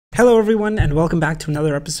Hello everyone, and welcome back to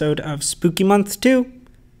another episode of Spooky Month 2,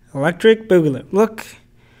 Electric Boogaloo. Look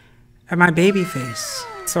at my baby face.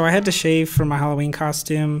 So I had to shave for my Halloween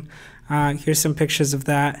costume. Here's some pictures of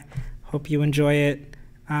that. Hope you enjoy it.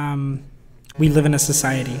 We live in a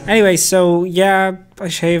society. Anyway, so yeah, I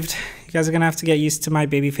shaved. You guys are gonna have to get used to my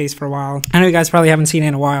baby face for a while. I know you guys probably haven't seen it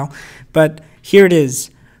in a while, but here it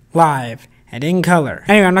is, live and in color.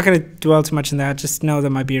 Anyway, I'm not going to dwell too much on that. Just know that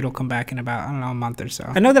my beard will come back in about, I don't know, a month or so.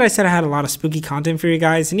 I know that I said I had a lot of spooky content for you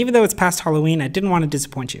guys, and even though it's past Halloween, I didn't want to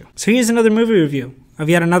disappoint you. So here's another movie review of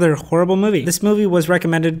yet another horrible movie. This movie was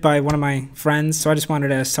recommended by one of my friends, so I just wanted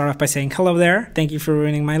to start off by saying hello there. Thank you for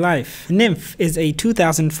ruining my life. Nymph is a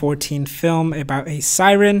 2014 film about a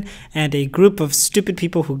siren and a group of stupid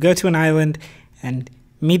people who go to an island and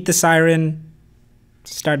meet the siren,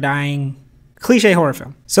 start dying. Cliche horror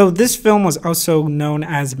film. So this film was also known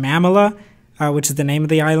as Mamula, which is the name of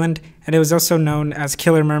the island, and it was also known as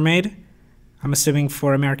Killer Mermaid, I'm assuming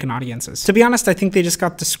for American audiences. To be honest, I think they just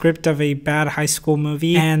got the script of a bad high school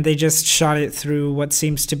movie and they just shot it through what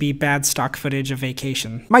seems to be bad stock footage of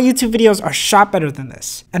vacation. My YouTube videos are shot better than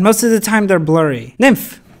this, and most of the time they're blurry.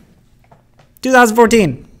 Nymph,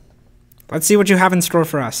 2014. Let's see what you have in store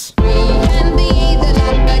for us.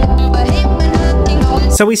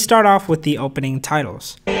 So we start off with the opening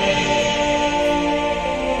titles.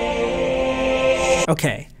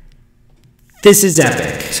 Okay, this is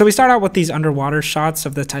epic. So we start out with these underwater shots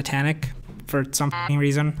of the Titanic for some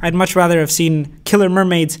reason. I'd much rather have seen killer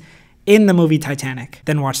mermaids in the movie Titanic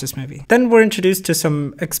than watch this movie. Then we're introduced to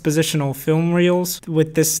some expositional film reels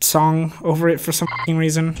with this song over it for some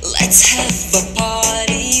reason. Let's have a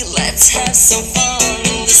party, let's have some fun.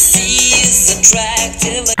 The sea is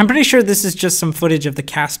attractive. I'm pretty sure this is just some footage of the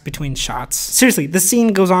cast between shots. Seriously, the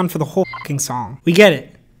scene goes on for the whole song. We get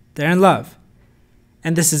it. They're in love.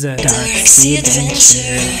 And this is a dark sea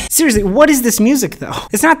adventure. Seriously, what is this music though?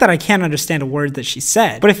 It's not that I can't understand a word that she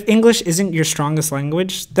said, but if English isn't your strongest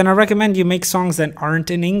language, then I recommend you make songs that aren't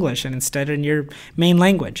in English and instead in your main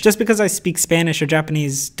language. Just because I speak Spanish or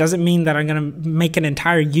Japanese doesn't mean that I'm gonna make an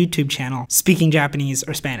entire YouTube channel speaking Japanese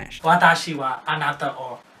or Spanish. Watashi wa anata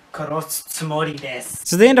o korosu tsumori desu.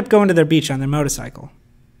 So they end up going to their beach on their motorcycle,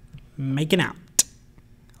 making out,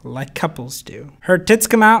 like couples do. Her tits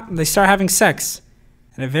come out and they start having sex.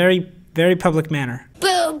 In a very, very public manner.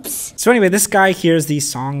 Boobs! So anyway, this guy hears the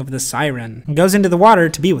song of the siren and goes into the water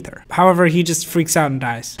to be with her. However, he just freaks out and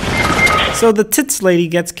dies. So the tits lady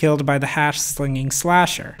gets killed by the hash-slinging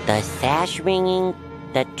slasher. The sash ringing,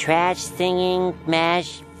 the trash singing,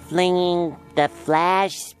 mash flinging, the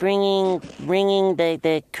flash springing, ringing,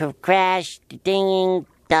 the crash dinging.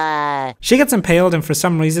 She gets impaled, and for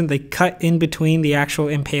some reason they cut in between the actual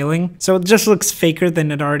impaling, so it just looks faker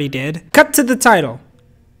than it already did. Cut to the title.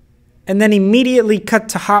 And then immediately cut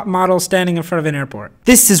to hot model standing in front of an airport.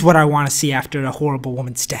 This is what I want to see after a horrible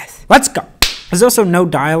woman's death. Let's go. There's also no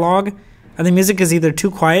dialogue, and the music is either too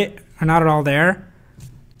quiet or not at all there.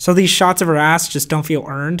 So these shots of her ass just don't feel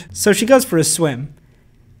earned. So she goes for a swim,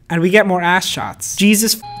 and we get more ass shots.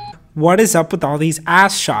 Jesus, what is up with all these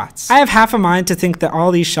ass shots? I have half a mind to think that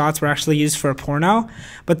all these shots were actually used for a porno,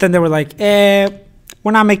 but then they were like,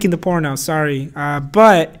 we're not making the porno, sorry.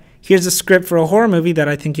 But here's a script for a horror movie that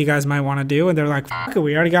I think you guys might want to do. And they're like, fuck it,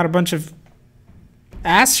 we already got a bunch of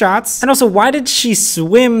ass shots. And also, why did she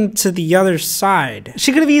swim to the other side?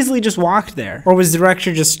 She could have easily just walked there. Or was the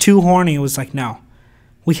director just too horny and was like, no,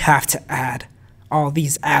 we have to add all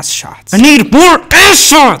these ass shots. I need more ass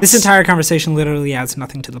shots! This entire conversation literally adds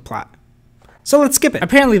nothing to the plot. So let's skip it.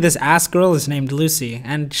 Apparently this ass girl is named Lucy,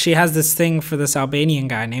 and she has this thing for this Albanian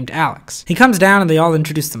guy named Alex. He comes down and they all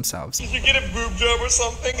introduce themselves. Did you get a boob job or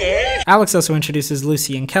something, eh? Alex also introduces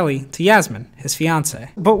Lucy and Kelly to Yasmin, his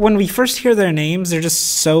fiance. But when we first hear their names, they're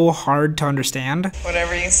just so hard to understand.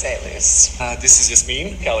 Whatever you say, Luce. This is just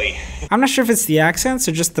me, Kelly. I'm not sure if it's the accents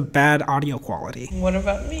or just the bad audio quality. What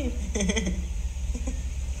about me?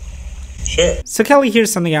 Sure. So Kelly hears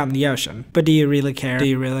something out in the ocean. But do you really care? Do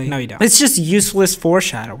you really? No, you don't. It's just useless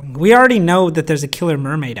foreshadowing. We already know that there's a killer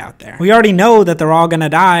mermaid out there. We already know that they're all gonna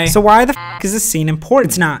die. So why the f is this scene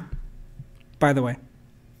important? It's not. By the way,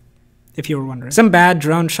 if you were wondering. Some bad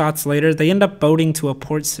drone shots later, they end up boating to a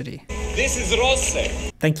port city. This is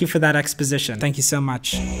Rosse. Thank you for that exposition. Thank you so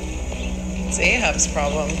much. It's Ahab's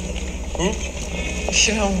problem. Who?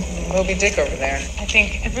 You know, Moby Dick over there. I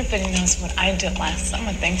think everybody knows what I did last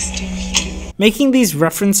summer thanks to you. Making these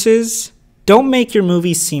references don't make your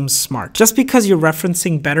movie seem smart. Just because you're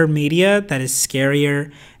referencing better media that is scarier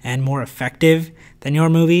and more effective than your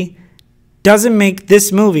movie doesn't make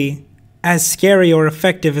this movie as scary or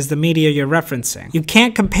effective as the media you're referencing. You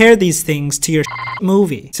can't compare these things to your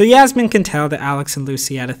movie. So Yasmin can tell that Alex and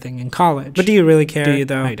Lucy had a thing in college. But do you really care? Do you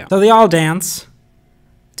though? No, you don't. So they all dance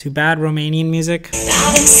to bad Romanian music.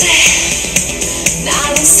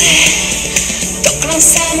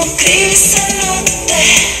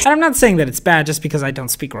 And I'm not saying that it's bad just because I don't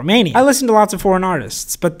speak Romanian. I listen to lots of foreign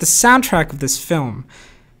artists, but the soundtrack of this film,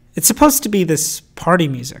 it's supposed to be this party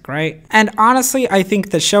music, right? And honestly, I think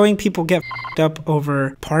that showing people get f***ed up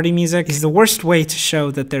over party music is the worst way to show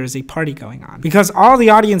that there is a party going on. Because all the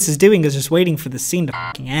audience is doing is just waiting for the scene to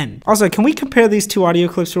f***ing end. Also, can we compare these two audio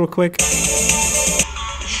clips real quick?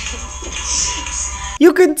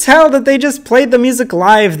 You can tell that they just played the music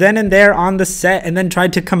live then and there on the set and then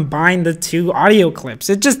tried to combine the two audio clips.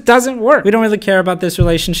 It just doesn't work. We don't really care about this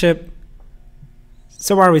relationship.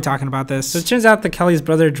 So why are we talking about this? So it turns out that Kelly's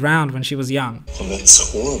brother drowned when she was young. Oh,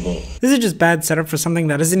 that's horrible. This is just bad setup for something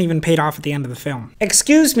that isn't even paid off at the end of the film.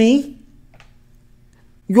 Excuse me?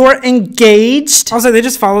 You're engaged? Also, they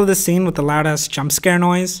just follow the scene with the loud-ass jump scare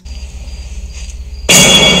noise.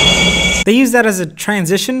 They use that as a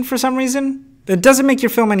transition for some reason. It doesn't make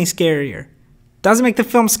your film any scarier. Doesn't make the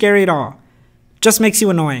film scary at all. Just makes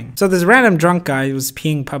you annoying. So this random drunk guy was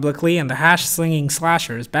peeing publicly and the hash-slinging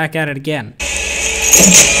slasher is back at it again.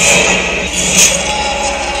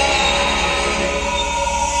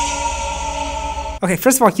 Okay,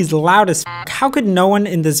 first of all, he's loud as f***. How could no one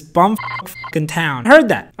in this bum f***ing town heard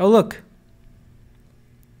that? Oh, look.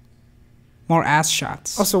 More ass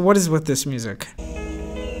shots. Also, what is with this music?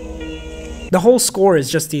 The whole score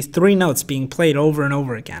is just these 3 notes being played over and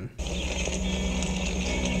over again.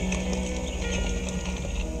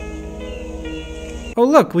 Oh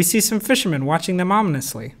look, we see some fishermen watching them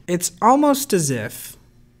ominously. It's almost as if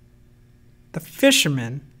the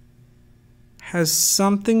fisherman has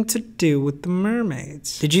something to do with the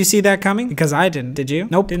mermaids. Did you see that coming? Because I didn't. Did you?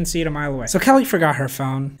 Nope, didn't see it a mile away. So Kelly forgot her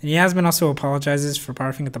phone, and Yasmin also apologizes for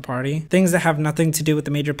barfing at the party. Things that have nothing to do with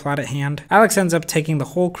the major plot at hand. Alex ends up taking the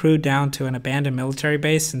whole crew down to an abandoned military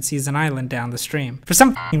base and sees an island down the stream. For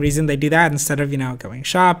some reason, they do that instead of, you know, going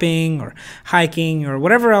shopping or hiking or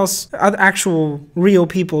whatever else actual real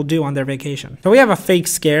people do on their vacation. So we have a fake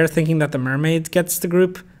scare thinking that the mermaid gets the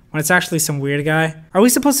group, when it's actually some weird guy. Are we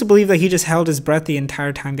supposed to believe that he just held his breath the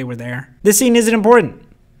entire time they were there? This scene isn't important,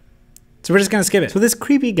 so we're just gonna skip it. So this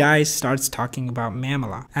creepy guy starts talking about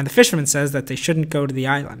Mamula, and the fisherman says that they shouldn't go to the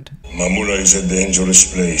island. Mamula is a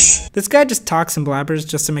dangerous place. This guy just talks and blabbers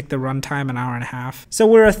just to make the runtime an hour and a half. So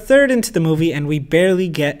we're a third into the movie and we barely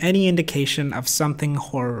get any indication of something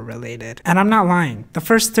horror related. And I'm not lying, the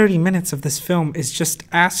first 30 minutes of this film is just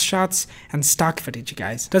ass shots and stock footage, you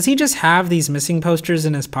guys. Does he just have these missing posters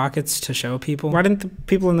in his pockets to show people? Why didn't the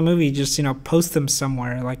people in the movie just, you know, post them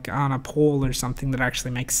somewhere, like on a pole or something that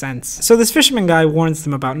actually makes sense? So this fisherman guy warns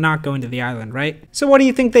them about not going to the island, right? So what do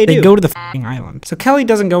you think they do? They go to the f***ing island. So Kelly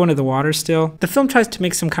doesn't go into the water still. The film tries to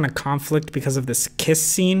make some kind of conflict because of this kiss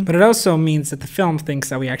scene, but it also means that the film thinks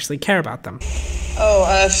that we actually care about them. Oh,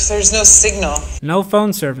 there's no signal. No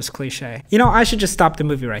phone service cliche. You know, I should just stop the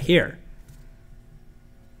movie right here.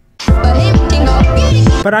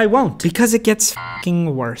 But I won't, because it gets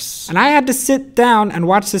f***ing worse. And I had to sit down and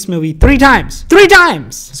watch this movie 3 times. 3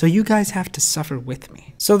 times! So you guys have to suffer with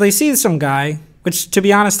me. So they see some guy, which to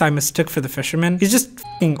be honest I mistook for the fisherman. He's just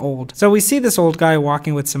f***ing old. So we see this old guy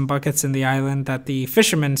walking with some buckets in the island that the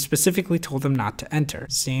fisherman specifically told them not to enter.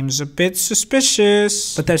 Seems a bit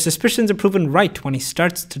suspicious. But their suspicions are proven right when he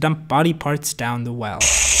starts to dump body parts down the well.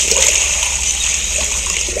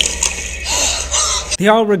 They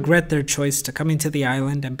all regret their choice to come into the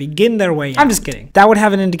island and begin their way out. I'm just kidding. That would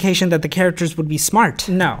have an indication that the characters would be smart.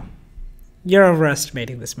 No. You're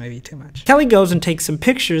overestimating this movie too much. Kelly goes and takes some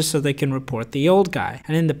pictures so they can report the old guy.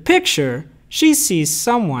 And in the picture, she sees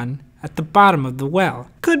someone at the bottom of the well.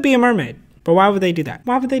 Could be a mermaid. But why would they do that?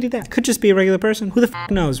 Why would they do that? Could just be a regular person. Who the f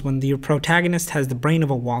knows when the protagonist has the brain of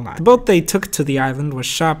a walnut? The boat they took to the island was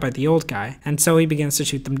shot by the old guy, and so he begins to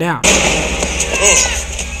shoot them down.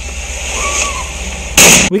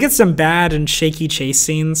 We get some bad and shaky chase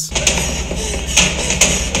scenes.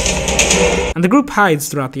 And the group hides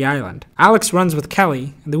throughout the island. Alex runs with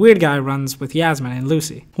Kelly, and the weird guy runs with Yasmin and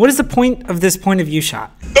Lucy. What is the point of this point of view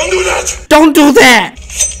shot? Don't do that! Don't do that!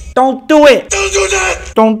 Don't do it! Don't do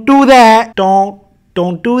that! Don't do that!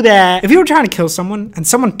 Don't do that. If you were trying to kill someone and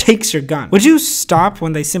someone takes your gun, would you stop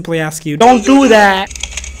when they simply ask you, don't do that?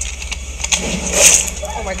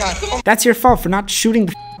 Oh my god. That's your fault for not shooting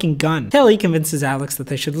the f***ing gun. Kelly convinces Alex that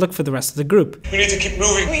they should look for the rest of the group. We need to keep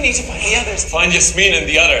moving. We need to find the others. Find Yasmin and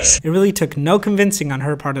the others. It really took no convincing on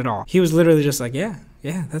her part at all. He was literally just like, yeah,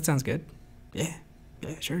 that sounds good. Yeah.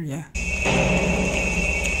 Yeah, sure, yeah.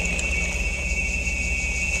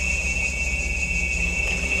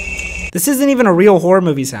 This isn't even a real horror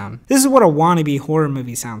movie sound. This is what a wannabe horror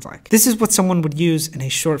movie sounds like. This is what someone would use in a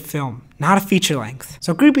short film, not a feature length.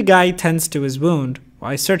 So creepy guy tends to his wound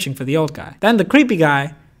while he's searching for the old guy. Then the creepy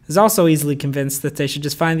guy is also easily convinced that they should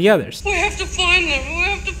just find the others. We have to find them. We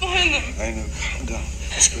have to find them. I know. Calm down.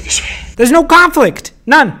 Let's go this way. There's no conflict!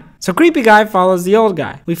 None! So creepy guy follows the old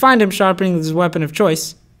guy. We find him sharpening his weapon of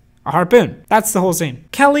choice, a harpoon. That's the whole scene.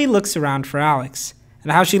 Kelly looks around for Alex,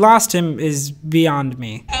 and how she lost him is beyond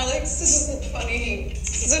me. Alex, this isn't funny.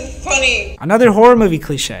 This isn't funny. Another horror movie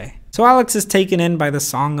cliche. So Alex is taken in by the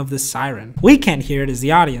song of the siren. We can't hear it as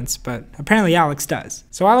the audience, but apparently Alex does.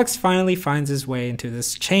 So Alex finally finds his way into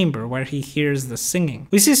this chamber where he hears the singing.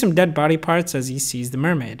 We see some dead body parts as he sees the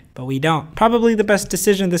mermaid, but we don't. Probably the best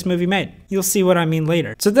decision this movie made. You'll see what I mean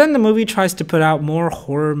later. So then the movie tries to put out more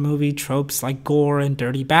horror movie tropes like gore and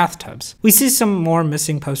dirty bathtubs. We see some more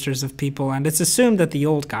missing posters of people, and it's assumed that the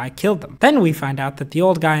old guy killed them. Then we find out that the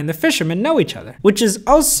old guy and the fisherman know each other, which is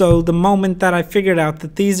also the moment that I figured out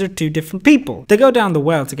that these are two different people. They go down the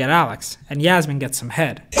well to get Alex, and Yasmin gets some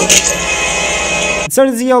head. And so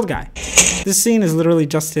does the old guy. This scene is literally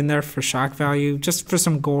just in there for shock value, just for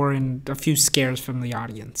some gore and a few scares from the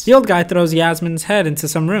audience. The old guy throws Yasmin's head into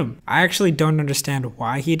some room. I actually don't understand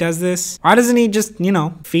why he does this. Why doesn't he just,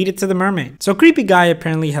 feed it to the mermaid? So creepy guy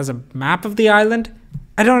apparently has a map of the island.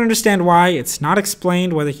 I don't understand why. It's not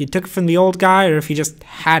explained whether he took it from the old guy or if he just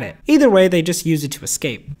had it. Either way, they just use it to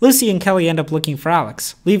escape. Lucy and Kelly end up looking for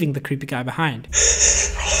Alex, leaving the creepy guy behind. Come on.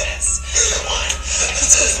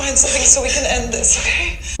 Let's go find something so we can end this,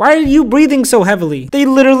 okay? Why are you breathing so heavily? They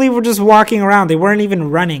literally were just walking around. They weren't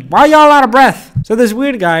even running. Why are y'all out of breath? So this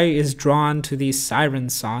weird guy is drawn to the siren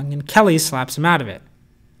song and Kelly slaps him out of it.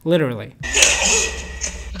 Literally.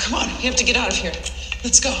 Come on, we have to get out of here.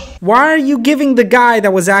 Let's go. Why are you giving the guy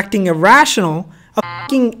that was acting irrational a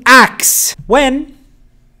fucking axe? When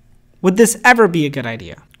would this ever be a good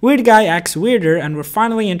idea? Weird guy acts weirder and we're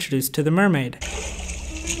finally introduced to the mermaid.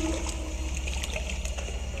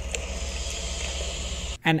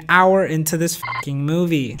 An hour into this fucking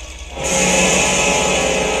movie.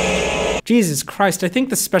 Jesus Christ, I think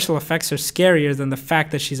the special effects are scarier than the fact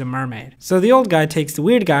that she's a mermaid. So the old guy takes the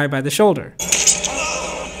weird guy by the shoulder.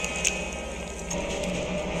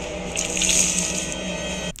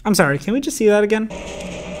 I'm sorry, can we just see that again?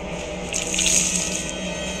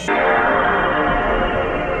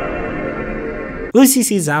 Lucy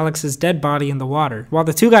sees Alex's dead body in the water. While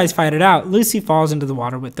the two guys fight it out, Lucy falls into the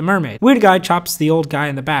water with the mermaid. Weird guy chops the old guy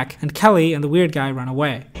in the back, and Kelly and the weird guy run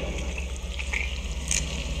away.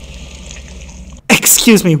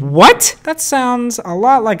 Excuse me, what? That sounds a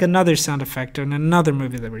lot like another sound effect in another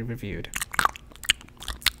movie that we reviewed.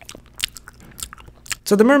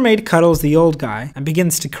 So the mermaid cuddles the old guy and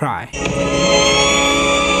begins to cry.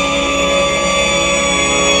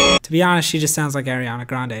 To be honest, she just sounds like Ariana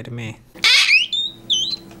Grande to me.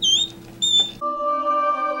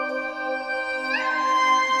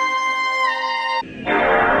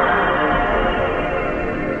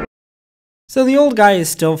 So the old guy is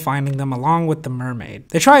still finding them along with the mermaid.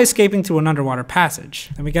 They try escaping through an underwater passage.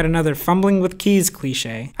 Then we get another fumbling with keys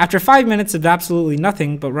cliche. After 5 minutes of absolutely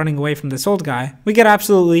nothing but running away from this old guy, we get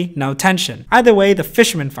absolutely no tension. Either way, the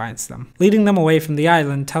fisherman finds them, leading them away from the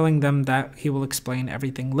island, telling them that he will explain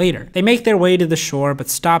everything later. They make their way to the shore but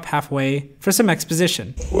stop halfway for some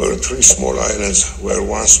exposition. Were 3 small islands where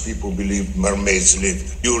once people believed mermaids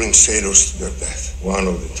lived during sailors to their death. One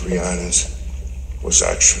of the 3 islands was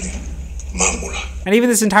actually Mamula. And even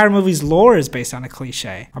this entire movie's lore is based on a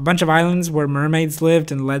cliche. A bunch of islands where mermaids lived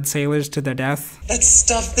and led sailors to their death. That's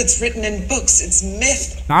stuff that's written in books. It's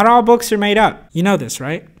myth. Not all books are made up. You know this,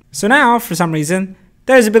 right? So now, for some reason,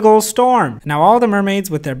 there's a big old storm. Now all the mermaids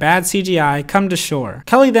with their bad CGI come to shore.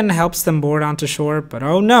 Kelly then helps them board onto shore, but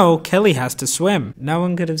oh no, Kelly has to swim. No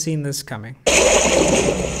one could have seen this coming.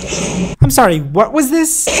 I'm sorry, what was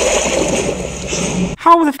this?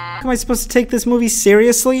 How the f am I supposed to take this movie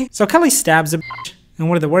seriously? So Kelly stabs a bitch in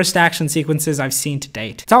one of the worst action sequences I've seen to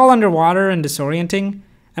date. It's all underwater and disorienting,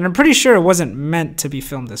 and I'm pretty sure it wasn't meant to be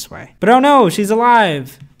filmed this way. But oh no, she's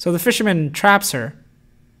alive! So the fisherman traps her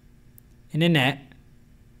in a net,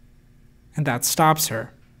 and that stops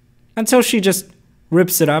her. Until she just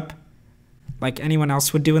rips it up, like anyone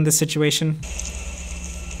else would do in this situation.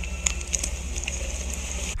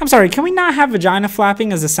 I'm sorry, can we not have vagina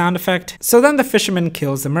flapping as a sound effect? So then the fisherman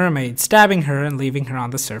kills the mermaid, stabbing her and leaving her on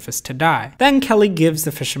the surface to die. Then Kelly gives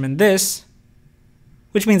the fisherman this,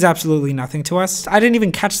 which means absolutely nothing to us. I didn't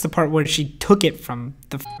even catch the part where she took it from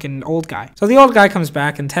the fucking old guy. So the old guy comes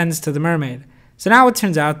back and tends to the mermaid, So now it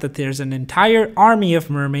turns out that there's an entire army of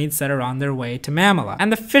mermaids that are on their way to Mamula.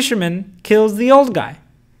 And the fisherman kills the old guy.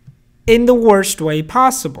 In the worst way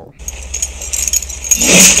possible.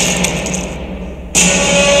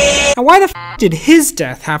 And why the f did his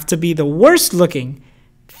death have to be the worst looking,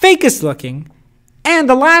 fakest looking, and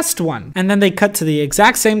the last one? And then they cut to the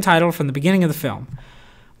exact same title from the beginning of the film.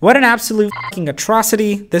 What an absolute fucking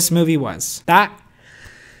atrocity this movie was. That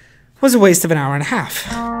was a waste of an hour and a half.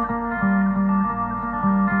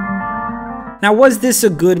 Now, was this a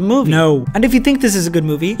good movie? No. And if you think this is a good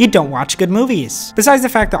movie, you don't watch good movies. Besides the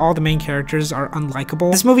fact that all the main characters are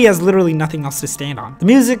unlikable, this movie has literally nothing else to stand on. The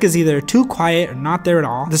music is either too quiet or not there at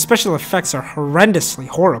all. The special effects are horrendously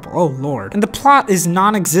horrible, oh lord. And the plot is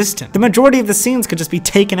non-existent. The majority of the scenes could just be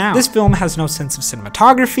taken out. This film has no sense of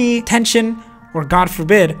cinematography, tension, or God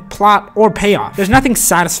forbid, plot or payoff. There's nothing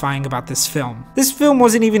satisfying about this film. This film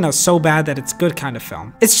wasn't even a so bad that it's good kind of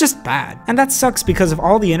film. It's just bad. And that sucks because of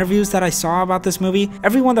all the interviews that I saw about this movie,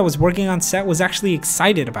 everyone that was working on set was actually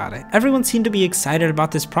excited about it. Everyone seemed to be excited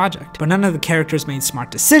about this project, but none of the characters made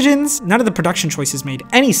smart decisions, none of the production choices made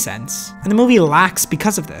any sense, and the movie lacks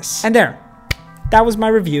because of this. And there, that was my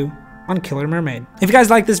review on Killer Mermaid. If you guys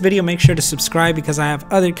like this video, make sure to subscribe because I have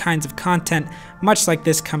other kinds of content much like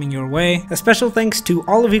this coming your way. A special thanks to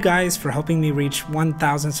all of you guys for helping me reach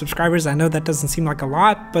 1,000 subscribers. I know that doesn't seem like a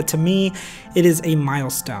lot, but to me, it is a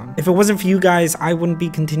milestone. If it wasn't for you guys, I wouldn't be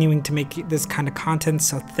continuing to make this kind of content,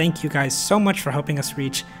 so thank you guys so much for helping us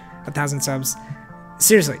reach 1,000 subs.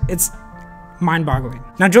 Seriously, it's mind-boggling.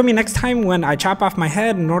 Now join me next time when I chop off my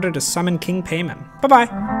head in order to summon King Payman.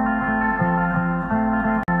 Bye-bye!